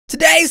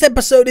today's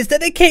episode is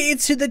dedicated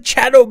to the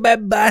channel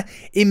member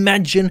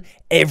Imagine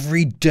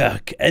Every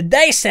Duck. And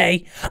they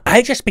say,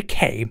 I just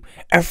became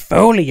a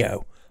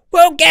folio.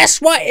 Well,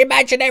 guess what,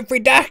 Imagine Every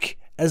Duck?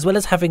 As well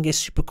as having a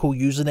super cool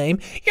username,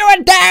 you're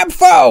a damn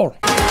fool!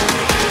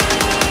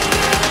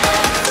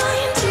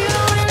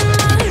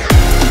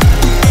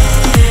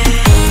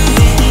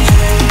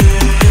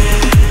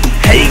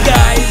 Hey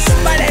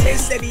guys, my name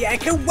is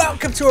Seniac and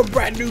welcome to a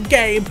brand new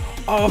game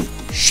of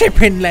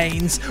Shipping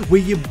Lanes,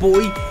 where your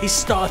boy is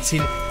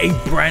starting a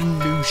brand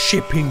new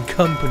shipping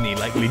company.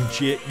 Like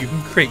legit, you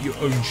can create your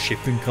own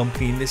shipping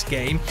company in this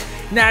game.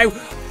 Now,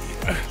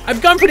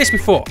 I've gone through this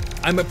before.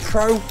 I'm a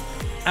pro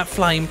at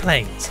flying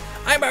planes.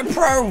 I'm a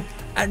pro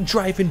at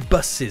driving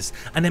buses,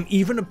 and I'm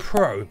even a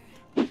pro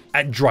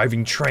at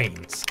driving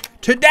trains.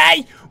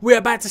 Today, we're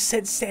about to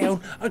set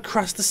sail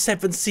across the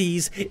 7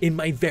 seas in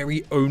my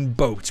very own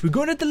boat. We're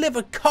going to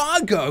deliver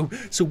cargo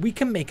so we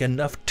can make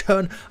enough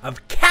ton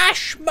of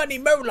cash money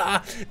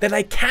moolah that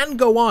I can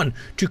go on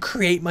to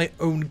create my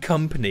own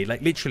company.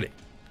 Like literally,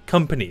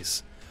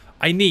 companies.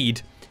 I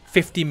need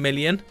 50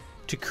 million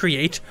to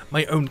create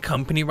my own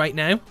company right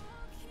now.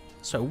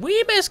 So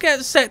we best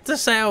get set to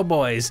sail,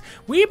 boys.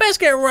 We best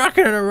get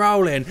rocking and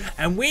rolling,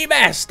 and we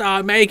best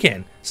start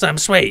making some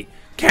sweet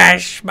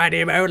cash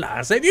money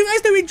moolah. So if you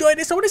guys do enjoy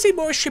this, I want to see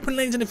more Shipping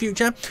Lanes in the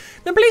future,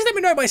 then please let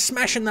me know by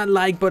smashing that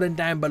like button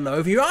down below.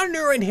 If you are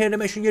new in here, then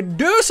make sure you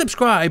do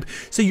subscribe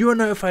so you are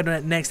notified when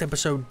that next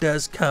episode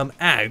does come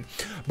out.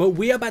 But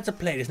we are about to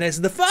play this. Now, this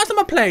is the first time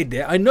I played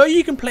it. I know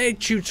you can play a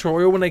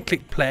tutorial when I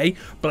click play,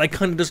 but I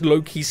kind of just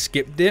low-key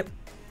skipped it.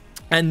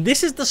 And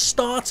this is the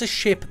starter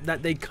ship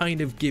that they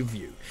kind of give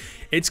you.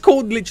 It's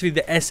called literally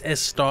the SS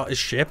starter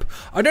ship.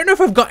 I don't know if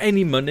I've got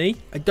any money.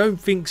 I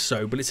don't think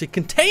so. But it's a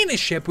container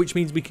ship, which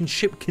means we can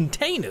ship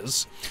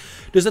containers.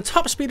 There's a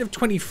top speed of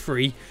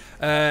 23.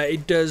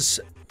 It does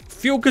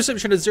fuel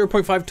consumption of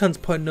 0.5 tons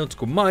per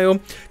nautical mile.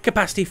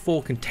 Capacity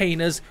 4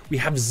 containers. We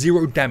have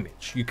 0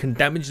 damage. You can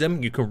damage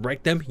them. You can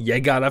wreck them. You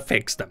gotta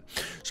fix them.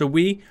 So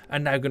we are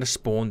now gonna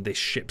spawn this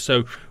ship.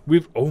 So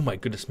we've, oh my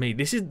goodness me,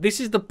 this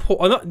is the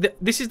port.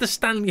 This is the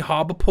Stanley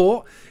Harbor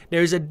port.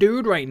 There is a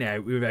dude right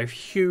now with a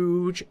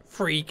huge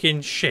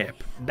freaking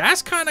ship.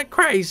 That's kind of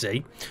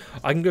crazy.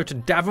 I can go to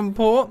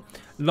Davenport,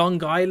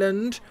 Long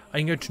Island. I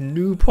can go to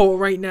Newport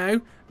right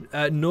now.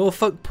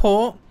 Norfolk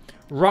Port.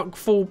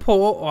 Rockfall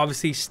Port, or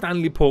obviously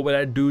Stanley Port, where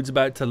that dude's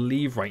about to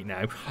leave right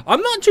now.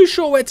 I'm not too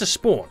sure where to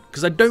spawn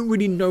because I don't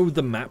really know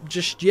the map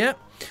just yet.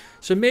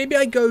 So maybe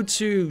I go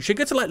to, should I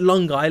go to like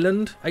Long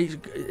Island?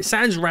 It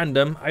sounds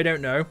random, I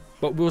don't know,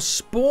 but we'll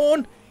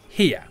spawn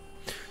here.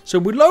 So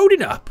we're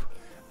loading up,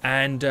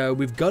 and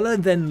we've got to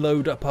then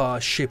load up our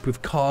ship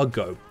with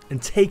cargo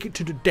and take it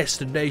to the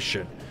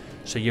destination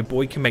so your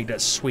boy can make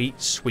that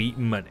sweet, sweet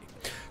money.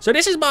 So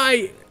this is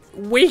my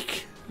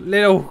week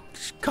little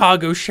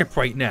cargo ship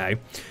right now.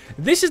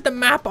 This is the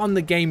map on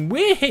the game.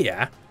 We're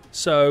here,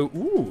 so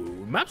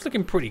ooh, map's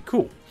looking pretty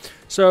cool.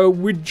 So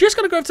we're just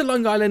gonna go over to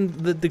Long Island,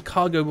 the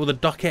cargo or the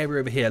dock area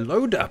over here,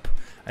 load up,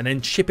 and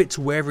then ship it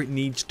to wherever it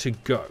needs to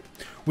go.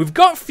 We've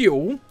got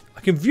fuel.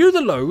 I can view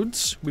the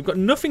loads. We've got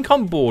nothing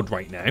on board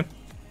right now,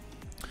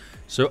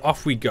 so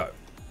off we go.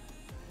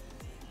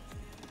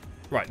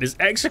 Right, there's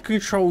extra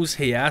controls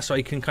here, so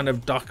I can kind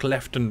of dock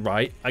left and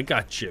right. I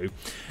got you.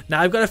 Now,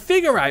 I've got to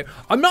figure out,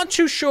 I'm not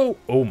too sure.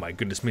 Oh my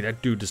goodness me,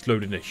 that dude just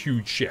loaded a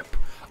huge ship.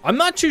 I'm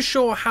not too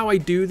sure how I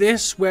do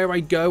this, where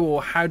I go,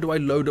 or how do I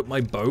load up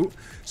my boat.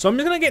 So I'm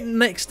just going to get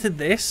next to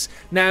this.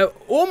 Now,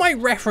 all my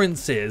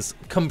references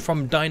come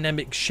from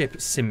Dynamic Ship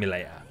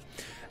Simulator.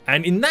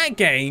 And in that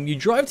game, you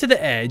drive to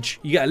the edge,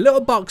 you get a little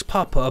box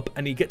pop up,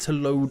 and you get to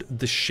load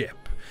the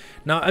ship.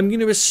 Now, I'm going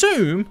to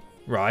assume,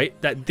 right,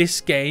 that this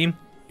game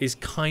is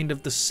kind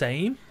of the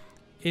same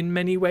in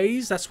many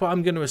ways. That's what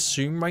I'm going to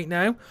assume right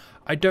now.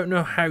 I don't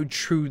know how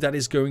true that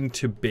is going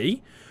to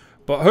be,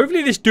 but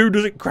hopefully this dude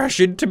doesn't crash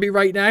into me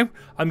right now.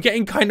 I'm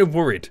getting kind of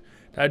worried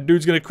that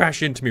dude's going to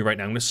crash into me right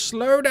now. I'm going to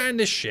slow down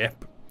the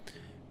ship,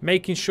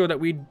 making sure that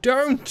we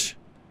don't...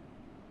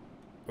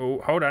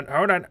 Oh, hold on.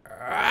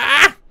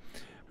 Ah!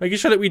 Making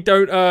sure that we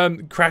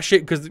don't crash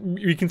it, because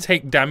we can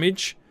take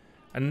damage,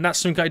 and that's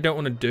something I don't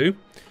want to do.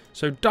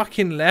 So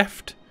docking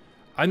left.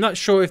 I'm not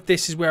sure if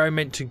this is where I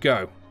meant to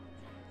go.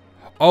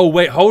 Oh,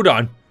 wait, hold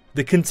on.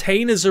 The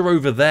containers are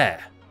over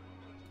there.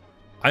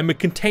 I'm a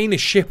container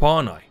ship,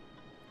 aren't I?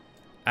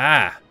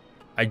 Ah,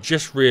 I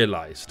just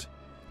realized.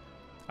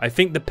 I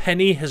think the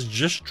penny has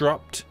just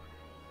dropped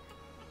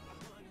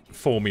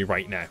for me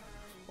right now.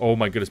 Oh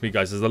my goodness me,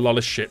 guys. There's a lot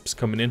of ships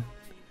coming in.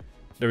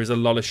 There is a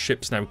lot of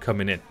ships now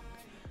coming in.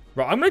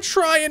 Right, I'm going to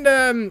try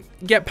and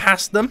get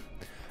past them.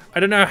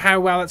 I don't know how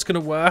well that's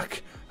going to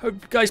work. Oh,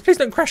 guys, please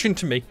don't crash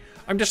into me.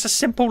 I'm just a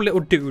simple little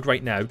dude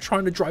right now,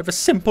 trying to drive a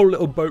simple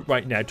little boat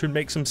right now to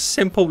make some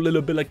simple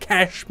little bit of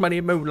cash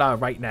money moolah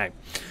right now.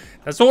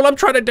 That's all I'm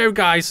trying to do,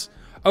 guys.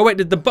 Oh, wait,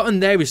 the button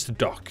there is to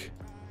dock.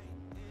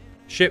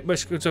 Ship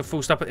must go to a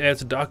full stop at the air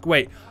to dock.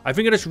 Wait, I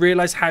think I just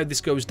realized how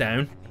this goes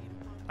down.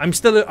 I'm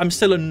still a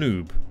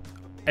noob.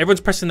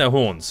 Everyone's pressing their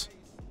horns.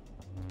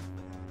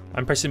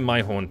 I'm pressing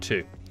my horn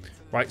too.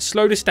 Right,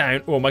 slow this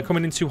down. Oh, am I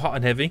coming in too hot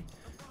and heavy?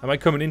 Am I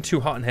coming in too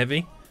hot and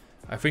heavy?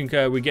 I think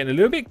we're getting a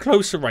little bit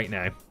closer right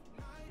now.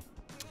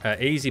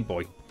 Easy,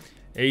 boy.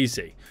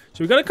 Easy.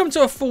 So we're going to come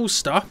to a full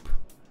stop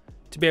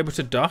to be able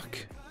to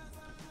dock.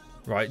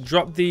 Right,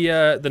 drop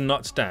the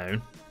nuts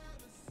down.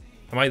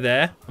 Am I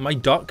there? Am I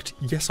docked?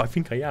 Yes, I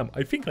think I am.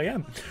 I think I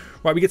am.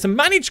 Right, we get to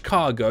manage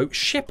cargo,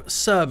 ship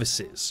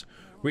services,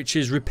 which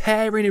is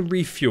repairing and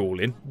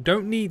refueling.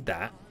 Don't need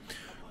that.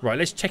 Right,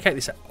 let's check out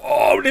this.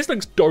 Oh, this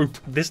looks dope.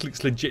 This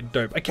looks legit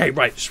dope. Okay,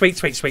 right. Sweet,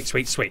 sweet, sweet,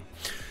 sweet, sweet.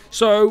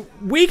 So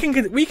we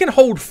can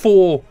hold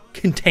 4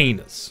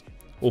 containers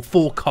or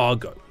 4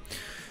 cargo.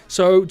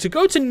 So to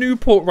go to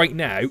Newport right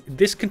now,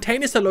 this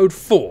container's to load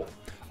 4.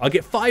 I'll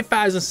get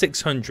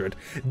 5,600.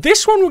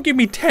 This one will give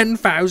me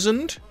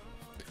 10,000.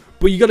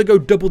 But you got to go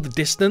double the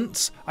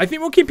distance. I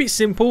think we'll keep it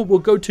simple. We'll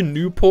go to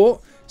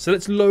Newport. So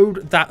let's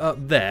load that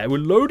up there. We're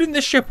loading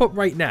this ship up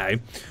right now.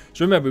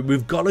 So remember,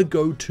 we've got to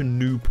go to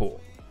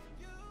Newport.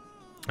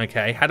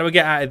 Okay, how do I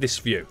get out of this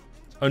view?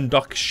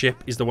 Undock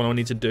ship is the one I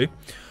need to do.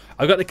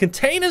 I've got the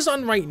containers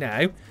on right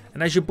now.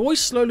 And as your boy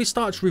slowly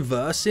starts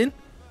reversing.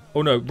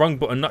 Oh no, wrong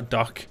button, not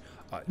dock.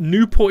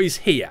 Newport is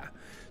here.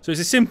 So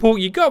it's a simple,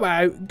 you go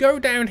out, go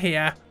down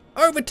here,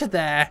 over to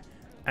there.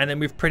 And then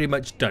we've pretty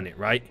much done it,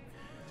 right?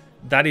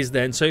 That is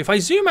then. So if I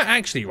zoom out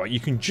actually, right, you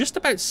can just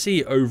about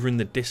see it over in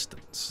the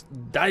distance.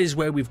 That is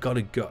where we've got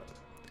to go.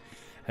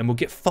 And we'll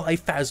get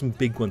 5,000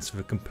 big ones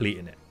for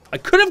completing it. I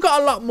could have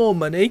got a lot more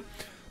money,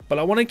 but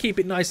I want to keep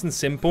it nice and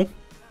simple.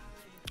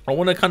 I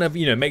want to kind of,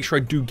 you know, make sure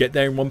I do get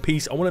there in one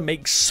piece. I want to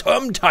make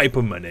some type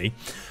of money.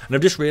 And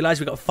I've just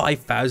realized we've got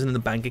 5,000 in the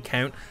bank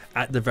account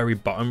at the very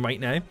bottom right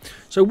now.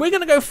 So we're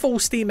going to go full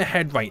steam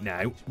ahead right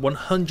now.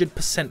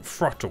 100%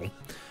 throttle.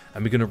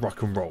 And we're going to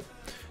rock and roll.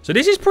 So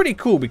this is pretty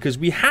cool because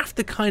we have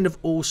to kind of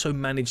also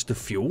manage the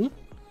fuel,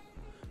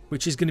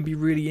 which is going to be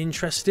really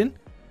interesting.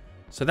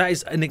 So that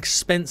is an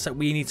expense that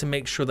we need to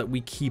make sure that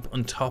we keep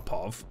on top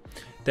of.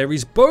 There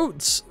is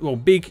boats, well,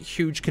 big,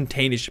 huge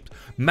container ships.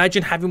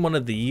 Imagine having one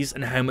of these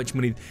and how much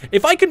money.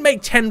 If I could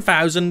make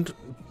 10,000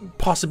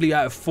 possibly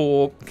out of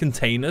 4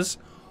 containers,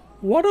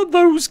 what are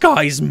those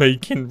guys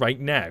making right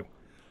now?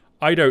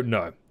 I don't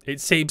know. It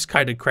seems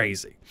kind of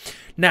crazy.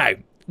 Now,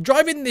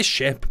 driving this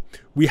ship,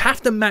 we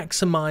have to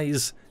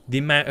maximize the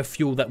amount of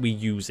fuel that we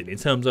use in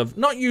terms of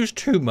not use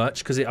too much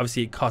because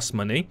obviously it costs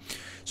money.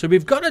 So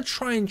we've got to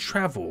try and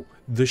travel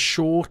the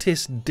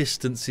shortest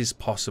distances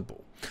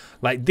possible.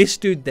 Like this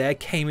dude there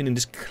came in and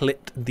just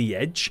clipped the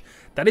edge.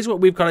 That is what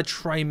we've got to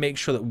try and make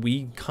sure that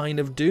we kind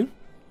of do,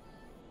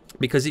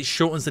 because it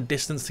shortens the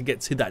distance to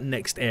get to that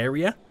next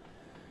area.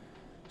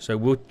 So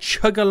we'll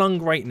chug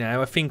along right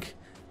now. I think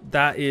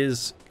that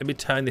is, let me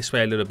turn this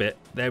way a little bit.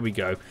 There we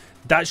go.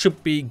 That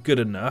should be good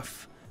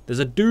enough. There's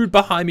a dude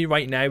behind me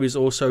right now who's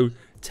also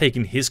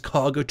taking his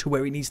cargo to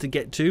where he needs to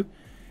get to.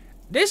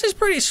 This is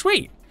pretty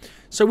sweet.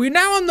 So we're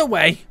now on the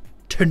way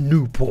to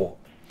Newport.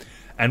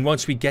 And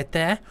once we get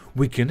there,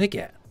 we're going to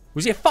get...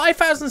 Was it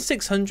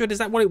 5,600? Is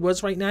that what it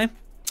was right now?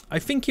 I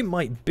think it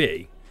might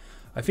be.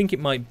 I think it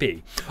might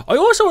be. I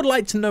also would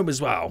like to know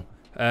as well,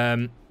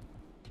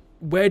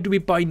 where do we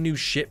buy new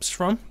ships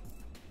from?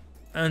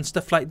 And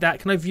stuff like that.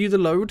 Can I view the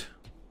load?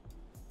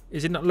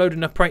 Is it not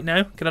loading up right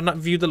now? Can I not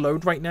view the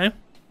load right now?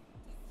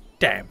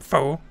 Damn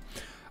fool.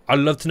 I'd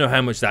love to know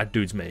how much that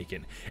dude's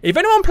making. If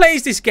anyone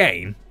plays this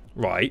game,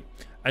 right,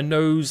 and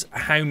knows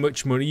how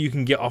much money you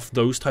can get off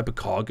those type of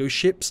cargo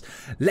ships,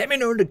 let me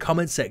know in the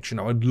comment section.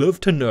 I would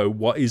love to know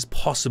what is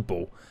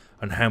possible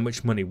and how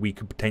much money we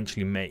could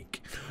potentially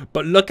make.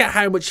 But look at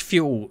how much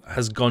fuel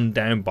has gone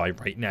down by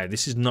right now.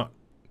 This is not...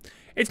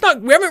 It's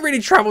not... We haven't really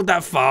traveled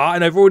that far,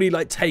 and I've already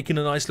like taken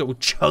a nice little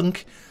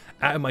chunk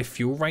out of my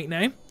fuel right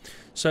now.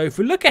 So if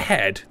we look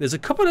ahead, there's a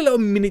couple of little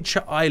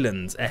miniature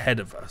islands ahead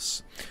of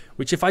us,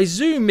 which if I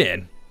zoom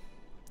in,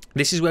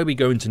 this is where we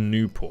go into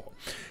Newport.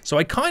 So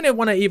I kind of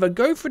want to either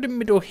go through the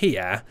middle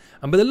here,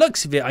 and by the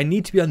looks of it, I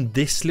need to be on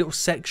this little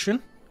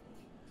section.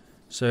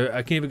 So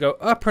I can either go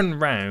up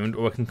and round,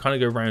 or I can kind of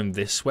go around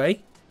this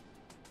way.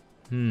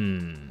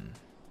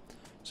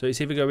 So it's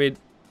either going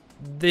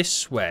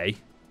this way,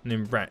 and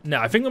then round.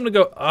 No, I think I'm going to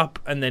go up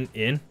and then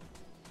in.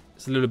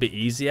 It's a little bit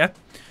easier.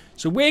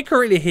 So we're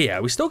currently here.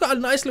 We still got a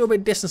nice little bit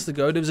of distance to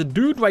go. There's a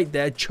dude right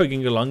there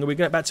chugging along, and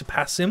we're about to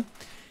pass him.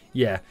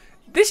 Yeah.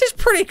 This is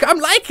pretty... I'm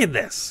liking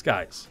this,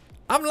 guys.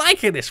 I'm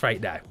liking this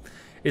right now.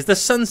 Is the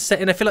sun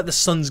setting? I feel like the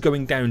sun's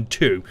going down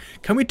too.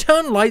 Can we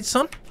turn lights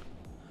on?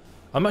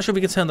 I'm not sure if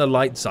we can turn the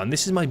lights on.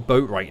 This is my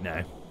boat right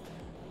now.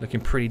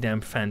 Looking pretty damn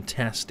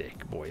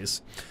fantastic,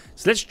 boys.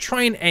 So let's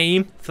try and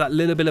aim for that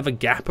little bit of a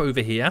gap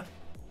over here.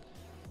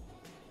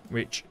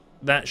 Which,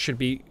 that should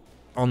be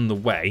on the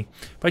way.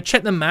 If I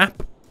check the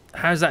map,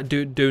 how's that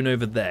dude doing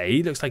over there?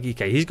 He looks like,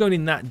 okay, he's going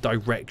in that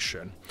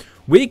direction.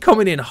 We're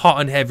coming in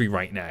hot and heavy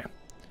right now.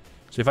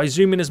 So if I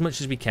zoom in as much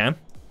as we can,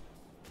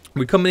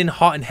 we're coming in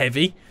hot and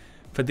heavy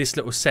for this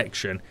little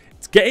section.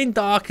 It's getting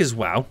dark as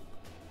well,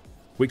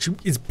 which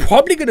is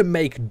probably going to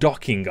make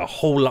docking a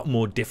whole lot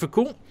more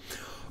difficult.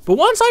 But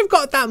once I've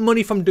got that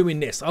money from doing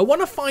this, I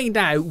want to find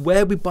out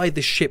where we buy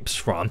the ships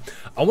from.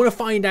 I want to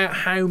find out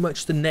how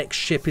much the next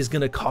ship is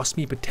going to cost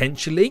me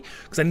potentially,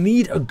 because I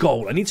need a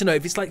goal. I need to know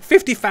if it's like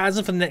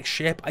 50,000 for the next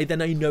ship,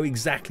 then I know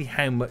exactly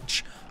how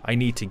much I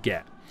need to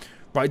get.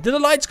 Right, do the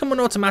lights come on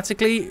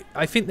automatically?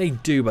 I think they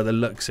do by the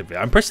looks of it.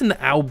 I'm pressing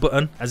the L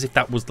button as if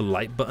that was the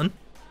light button.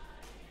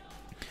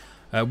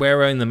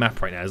 We're on the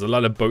map right now. There's a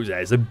lot of boats there.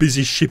 There's a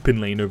busy shipping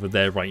lane over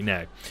there right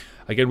now.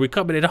 Again, we're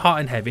coming in hot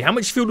and heavy. How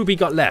much fuel have we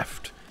got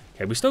left?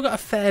 Okay, we've still got a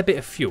fair bit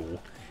of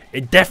fuel.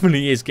 It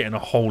definitely is getting a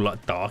whole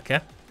lot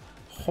darker.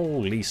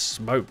 Holy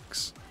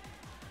smokes.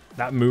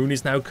 That moon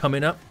is now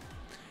coming up.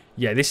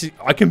 Yeah, this is...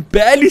 I can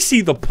barely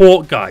see the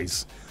port,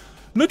 guys.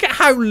 Look at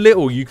how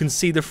little you can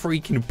see the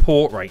freaking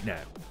port right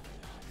now.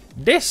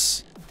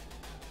 This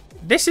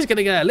is going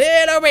to get a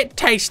little bit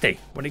tasty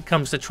when it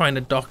comes to trying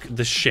to dock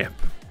the ship.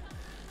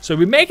 So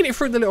we're making it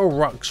through the little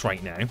rocks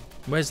right now.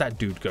 Where's that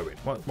dude going?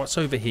 What's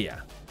over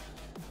here?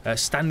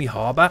 Stanley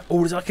Harbour. Oh,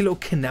 there's like a little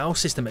canal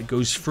system that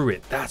goes through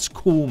it. That's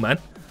cool, man.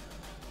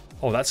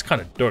 Oh, that's kind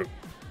of dope.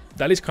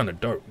 That is kind of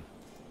dope.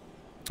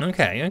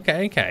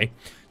 Okay.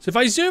 So if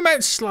I zoom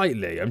out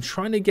slightly, I'm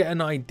trying to get an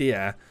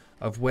idea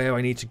of where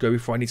I need to go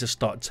before I need to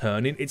start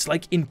turning. It's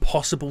like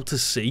impossible to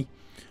see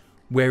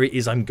where it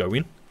is I'm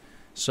going.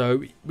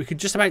 So we could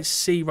just about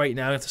see right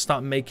now. I have to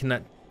start making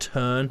that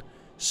turn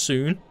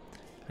soon.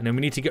 And then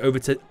we need to get over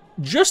to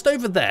just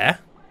over there.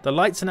 The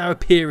lights are now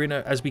appearing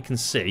as we can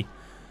see.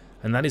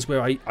 And that is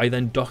where I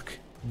then dock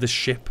the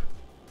ship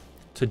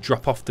to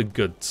drop off the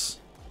goods.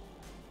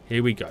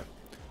 Here we go.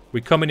 We're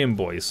coming in,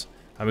 boys.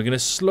 And we're going to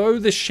slow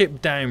the ship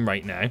down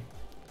right now.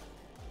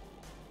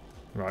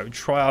 Right, we'll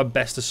try our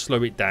best to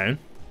slow it down.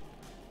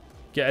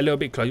 Get a little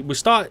bit closer. We'll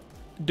start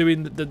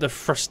doing the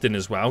thrusting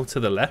as well to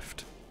the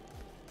left.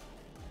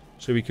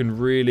 So we can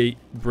really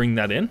bring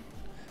that in.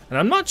 And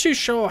I'm not too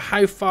sure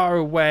how far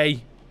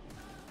away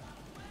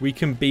we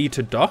can be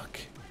to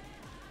dock.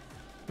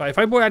 Like, if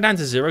I brought that down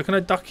to 0, can I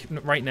dock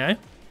right now?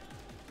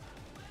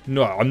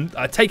 No,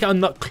 I take it I'm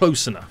not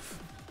close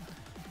enough.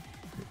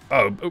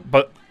 Oh,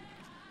 but...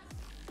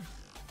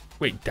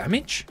 Wait,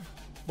 damage?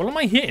 What am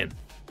I hitting?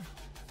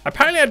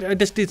 Apparently I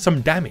just did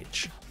some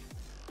damage.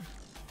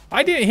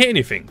 I didn't hit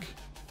anything.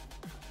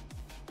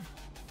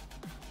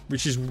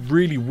 Which is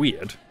really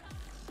weird.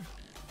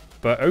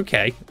 But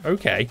okay.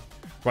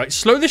 Right,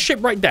 slow the ship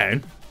right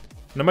down.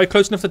 And am I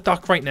close enough to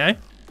dock right now?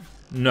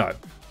 No.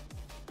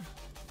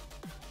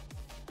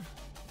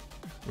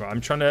 Right,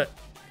 I'm trying to...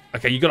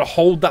 Okay, you got to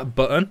hold that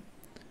button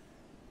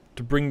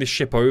to bring the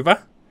ship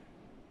over.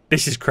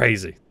 This is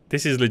crazy.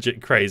 This is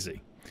legit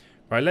crazy.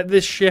 Right, let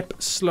this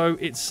ship slow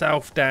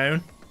itself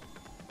down.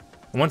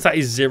 And once that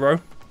is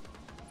 0...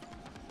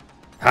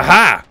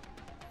 Haha!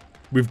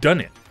 We've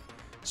done it.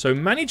 So,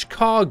 manage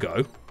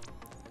cargo.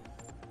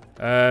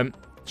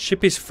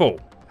 Ship is full.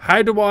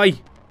 How do I...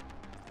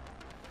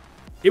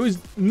 It was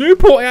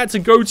Newport I had to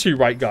go to,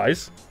 right,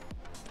 guys?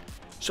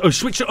 So,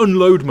 switch to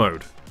unload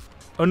mode.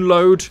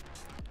 Unload.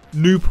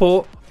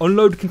 Newport.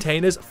 Unload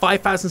containers.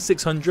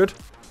 5,600.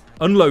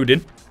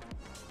 Unloading.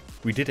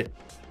 We did it.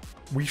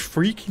 We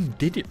freaking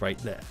did it right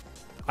there.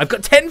 I've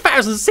got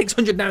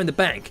 10,600 now in the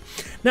bank.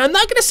 Now, I'm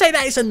not going to say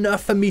that is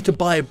enough for me to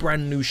buy a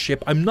brand new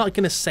ship. I'm not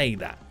going to say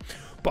that.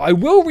 But I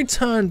will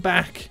return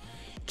back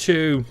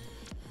to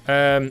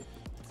the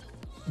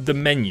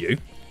menu.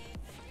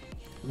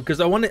 Because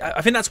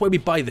I think that's where we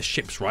buy the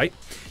ships, right?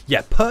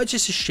 Yeah,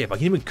 purchase a ship. I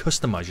can even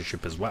customize your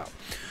ship as well.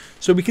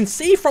 So we can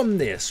see from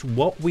this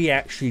what we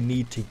actually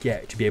need to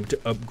get to be able to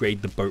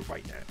upgrade the boat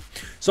right now.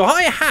 So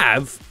I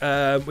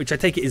have, which I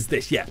take it is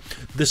this, yeah,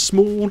 the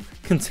small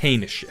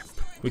container ship,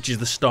 which is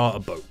the starter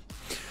boat.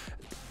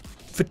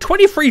 For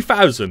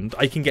 23,000,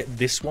 I can get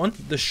this one,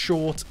 the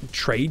short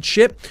trade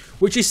ship,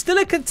 which is still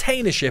a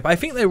container ship. I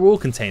think they're all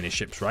container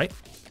ships, right?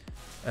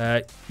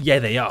 Yeah,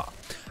 they are.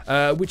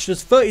 Which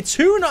does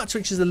 32 knots,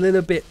 which is a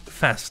little bit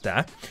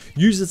faster.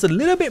 Uses a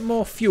little bit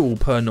more fuel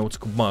per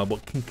nautical mile,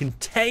 but can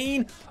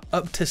contain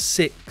up to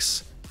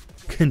 6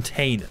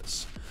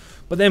 containers.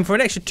 But then for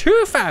an extra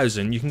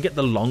 2,000, you can get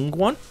the long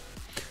one.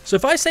 So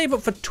if I save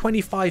up for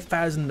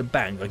 25,000 in the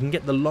bank, I can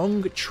get the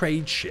long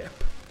trade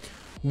ship,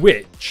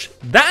 which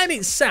that in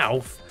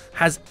itself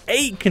has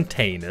 8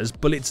 containers,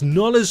 but it's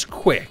not as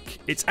quick.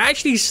 It's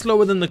actually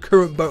slower than the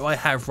current boat I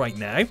have right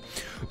now,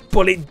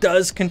 but it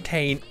does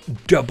contain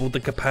double the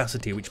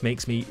capacity, which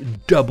makes me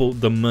double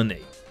the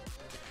money,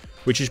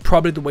 which is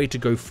probably the way to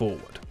go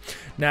forward.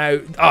 Now,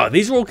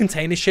 these are all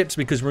container ships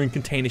because we're in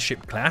container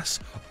ship class.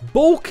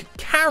 Bulk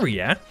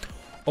carrier,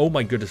 oh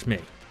my goodness me.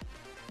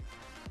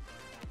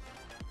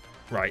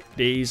 Right,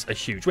 these are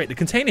huge. Wait, the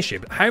container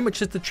ship, how much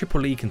does the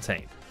Triple E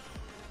contain?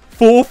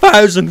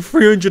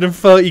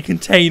 4,330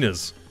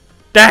 containers.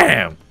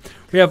 Damn.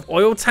 We have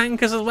oil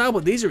tankers as well,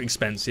 but these are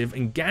expensive,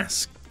 and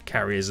gas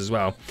carriers as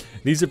well.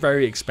 These are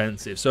very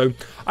expensive. So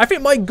I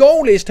think my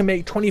goal is to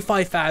make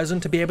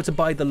 25,000 to be able to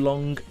buy the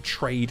long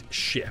trade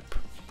ship.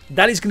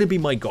 That is going to be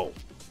my goal.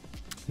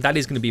 That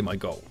is going to be my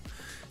goal.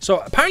 So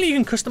apparently you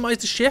can customize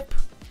the ship.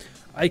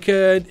 I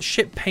could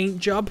ship paint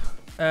job.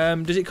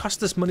 Does it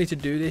cost us money to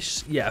do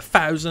this? Yeah,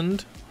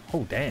 1,000.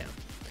 Oh, damn.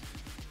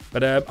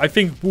 But I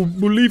think we'll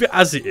leave it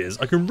as it is.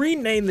 I can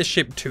rename the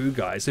ship too,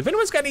 guys. If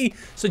anyone's got any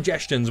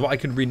suggestions what I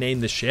can rename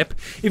the ship,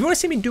 if you want to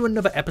see me do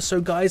another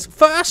episode, guys,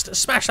 first,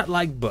 smash that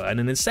like button.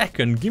 And then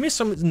second, give me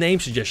some name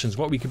suggestions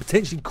what we could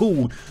potentially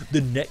call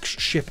the next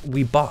ship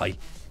we buy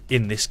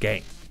in this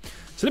game.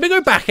 So let me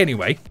go back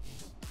anyway.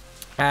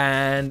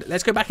 And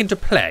let's go back into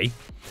play.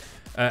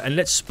 And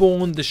let's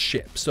spawn the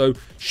ship. So,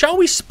 shall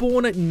we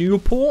spawn at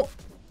Newport?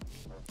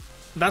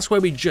 That's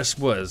where we just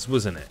was,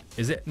 wasn't it?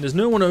 Is it? There's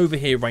no one over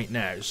here right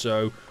now,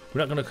 so we're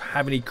not going to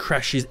have any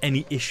crashes,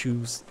 any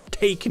issues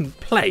taking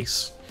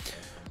place.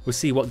 We'll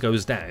see what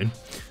goes down.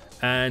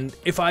 And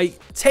if I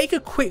take a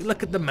quick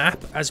look at the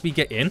map as we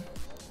get in,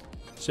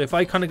 so if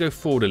I kind of go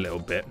forward a little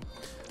bit,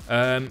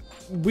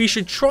 we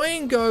should try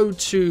and go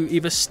to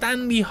either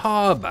Stanley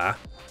Harbour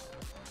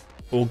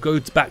or go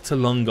back to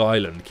Long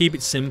Island. Keep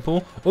it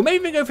simple. Or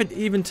maybe go for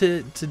even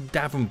to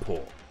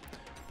Davenport.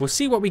 We'll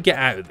see what we get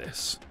out of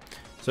this.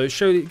 So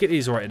get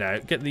these right now.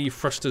 Get the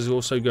thrusters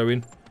also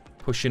going,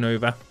 pushing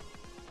over.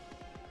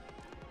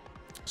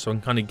 So I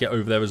can kind of get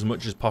over there as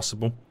much as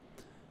possible.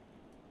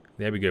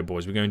 There we go,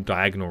 boys. We're going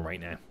diagonal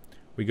right now.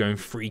 We're going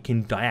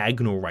freaking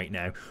diagonal right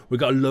now. We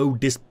got to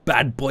load this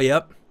bad boy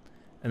up.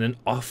 And then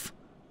off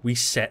we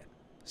set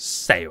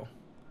sail.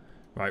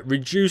 Right,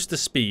 reduce the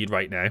speed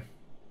right now.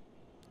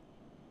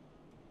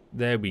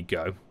 There we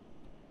go.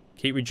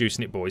 Keep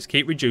reducing it, boys.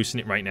 Keep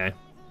reducing it right now.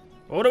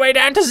 All the way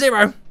down to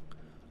 0.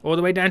 All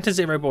the way down to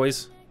 0,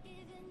 boys.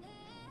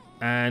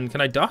 And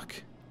can I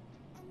dock?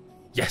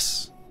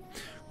 Yes.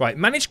 Right,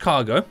 manage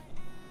cargo.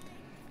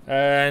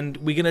 And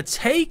we're going to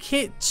take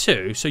it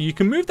to... So you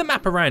can move the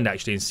map around,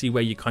 actually, and see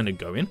where you're kind of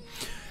going.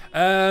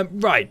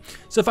 Right.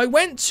 So if I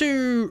went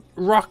to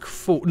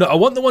Rockford... No, I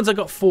want the ones I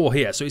got 4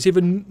 here. So it's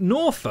either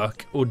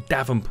Norfolk or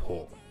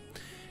Davenport.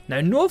 Now,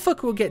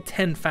 Norfolk will get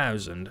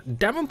 10,000.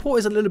 Davenport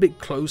is a little bit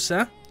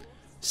closer.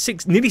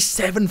 Nearly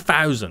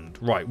 7,000.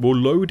 Right, we'll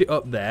load it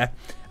up there.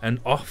 And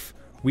off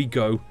we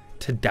go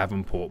to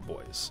Davenport,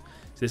 boys.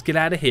 So let's get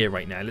out of here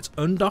right now. Let's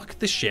undock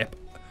the ship.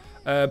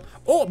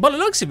 Oh, by the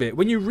looks of it,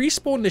 when you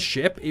respawn the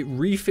ship, it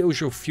refills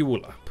your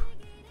fuel up.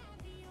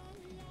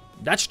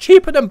 That's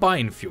cheaper than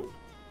buying fuel.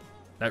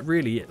 That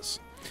really is.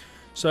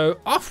 So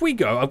off we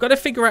go. I've got to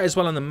figure out as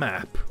well on the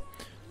map.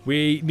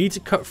 We need to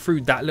cut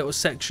through that little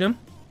section.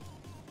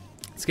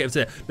 Let's get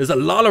there. There's a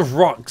lot of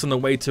rocks on the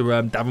way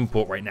to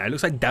Davenport right now. It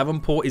looks like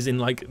Davenport is in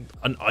like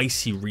an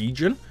icy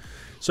region.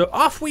 So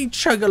off we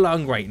chug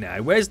along right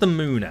now. Where's the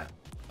moon at?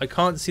 I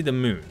can't see the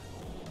moon.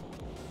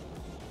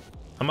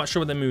 I'm not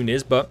sure what the moon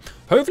is, but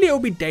hopefully it'll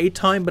be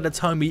daytime by the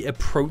time we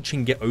approach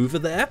and get over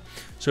there.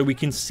 So we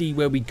can see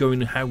where we're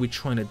going and how we're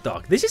trying to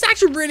dock. This is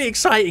actually really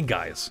exciting,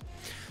 guys.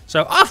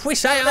 So off we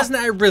sail. It has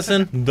now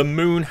risen. The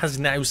moon has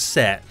now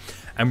set.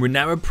 And we're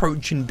now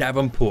approaching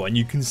Davenport. And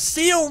you can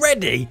see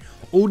already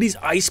all these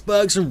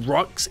icebergs and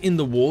rocks in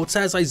the water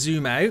as I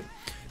zoom out.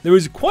 There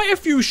is quite a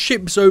few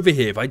ships over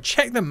here. If I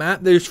check the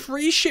map, there's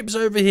 3 ships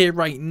over here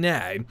right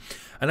now.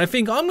 And I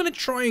think I'm going to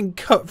try and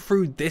cut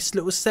through this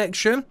little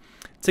section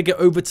to get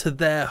over to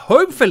there.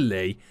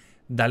 Hopefully,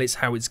 that is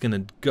how it's going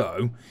to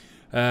go.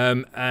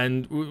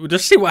 And we'll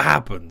just see what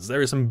happens. There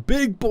are some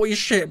big boy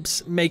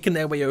ships making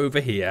their way over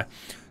here.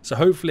 So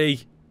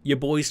hopefully, your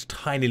boy's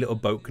tiny little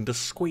boat can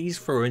just squeeze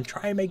through and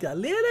try and make a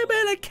little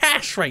bit of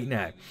cash right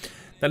now.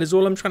 That is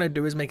all I'm trying to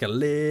do, is make a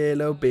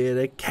little bit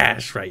of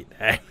cash right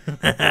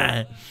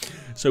now.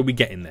 So we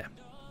get in there.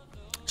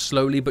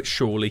 Slowly but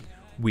surely,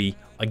 we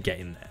are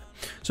getting there.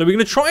 So we're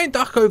going to try and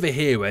dock over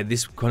here where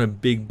this kind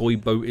of big boy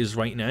boat is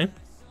right now.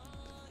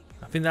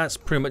 I think that's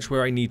pretty much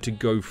where I need to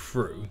go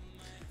through.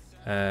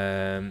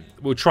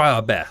 We'll try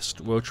our best.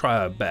 We'll try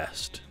our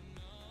best.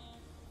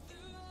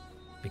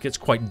 It gets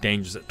quite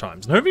dangerous at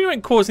times. And hopefully it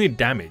won't cause any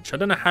damage. I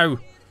don't know how...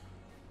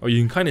 Oh, you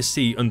can kind of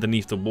see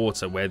underneath the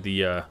water where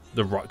the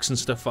rocks and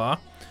stuff are.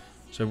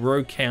 So we're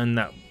okay on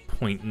that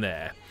point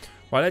there.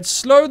 Right, let's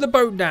slow the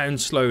boat down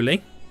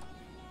slowly.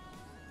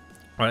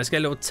 Right, let's get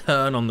a little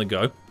turn on the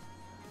go.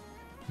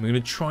 We're going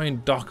to try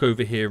and dock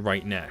over here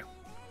right now.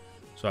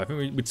 So I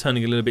think we're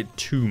turning a little bit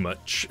too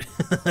much.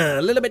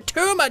 A little bit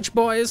too much,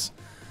 boys.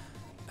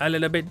 A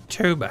little bit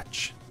too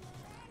much.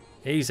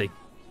 Easy.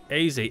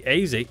 Easy,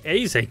 easy,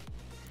 easy.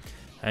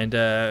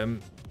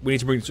 And we need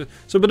to bring... So,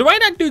 but the way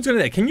that dude's going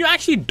there, can you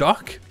actually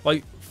dock,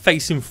 like,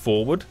 facing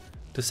forward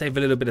to save a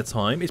little bit of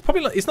time? It's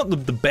probably, like, it's not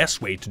the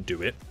best way to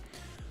do it.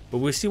 But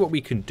we'll see what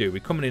we can do. We're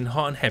coming in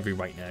hot and heavy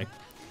right now.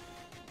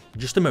 In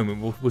just a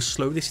moment, we'll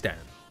slow this down.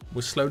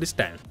 We'll slow this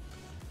down.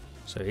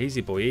 So,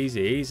 easy, boy.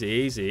 Easy, easy,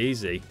 easy,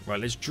 easy. Right,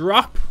 let's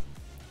drop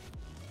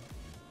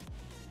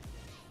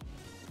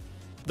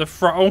the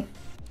throttle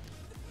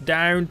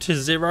down to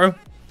 0.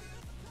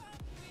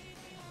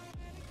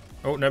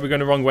 Oh, no, we're going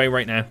the wrong way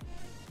right now.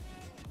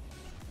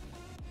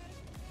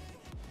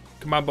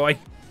 Come on, boy.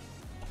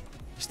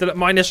 Still at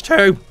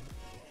 -2.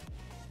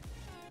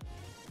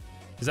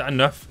 Is that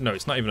enough? No,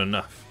 it's not even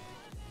enough.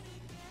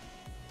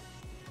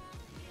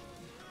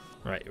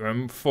 Right, we're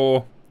on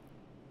 4.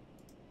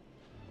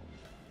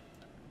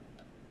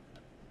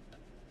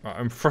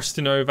 I'm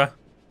thrusting over.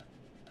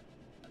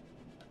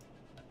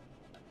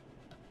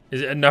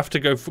 Is it enough to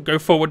go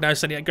forward now,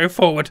 Seniac? Go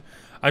forward.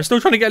 I'm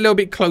still trying to get a little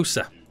bit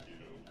closer.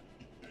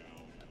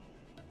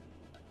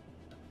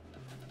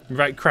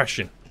 Right,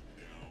 crashing.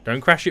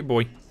 Don't crash it,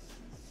 boy.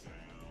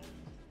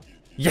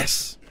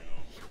 Yes.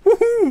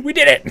 Woohoo! We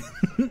did it.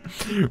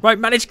 Right,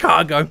 manage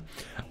cargo.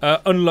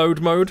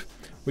 Unload mode.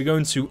 We're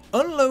going to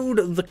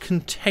unload the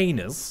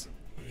containers.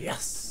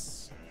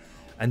 Yes.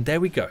 And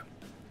there we go.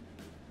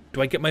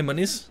 Do I get my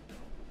monies?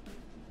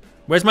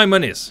 Where's my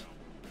monies?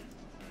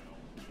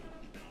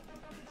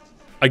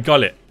 I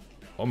got it.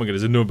 Oh my god,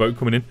 there's another boat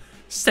coming in.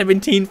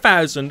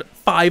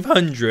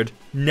 17,500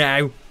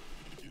 now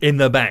in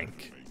the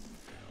bank.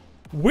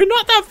 We're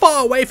not that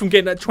far away from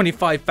getting that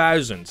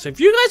 25,000. So if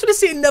you guys want to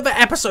see another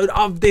episode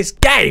of this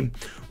game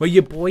where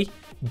your boy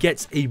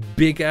gets a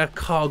bigger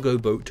cargo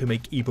boat to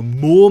make even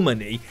more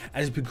money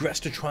as we progress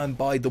to try and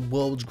buy the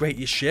world's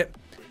greatest ship,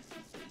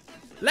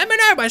 let me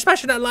know by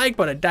smashing that like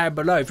button down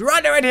below. If you're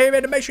right here,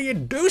 then make sure you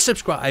do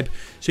subscribe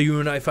so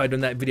you're notified when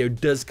that video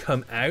does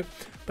come out.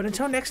 But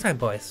until next time,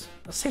 boys,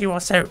 I'll see you all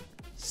soon.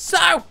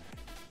 So,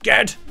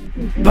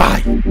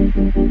 goodbye.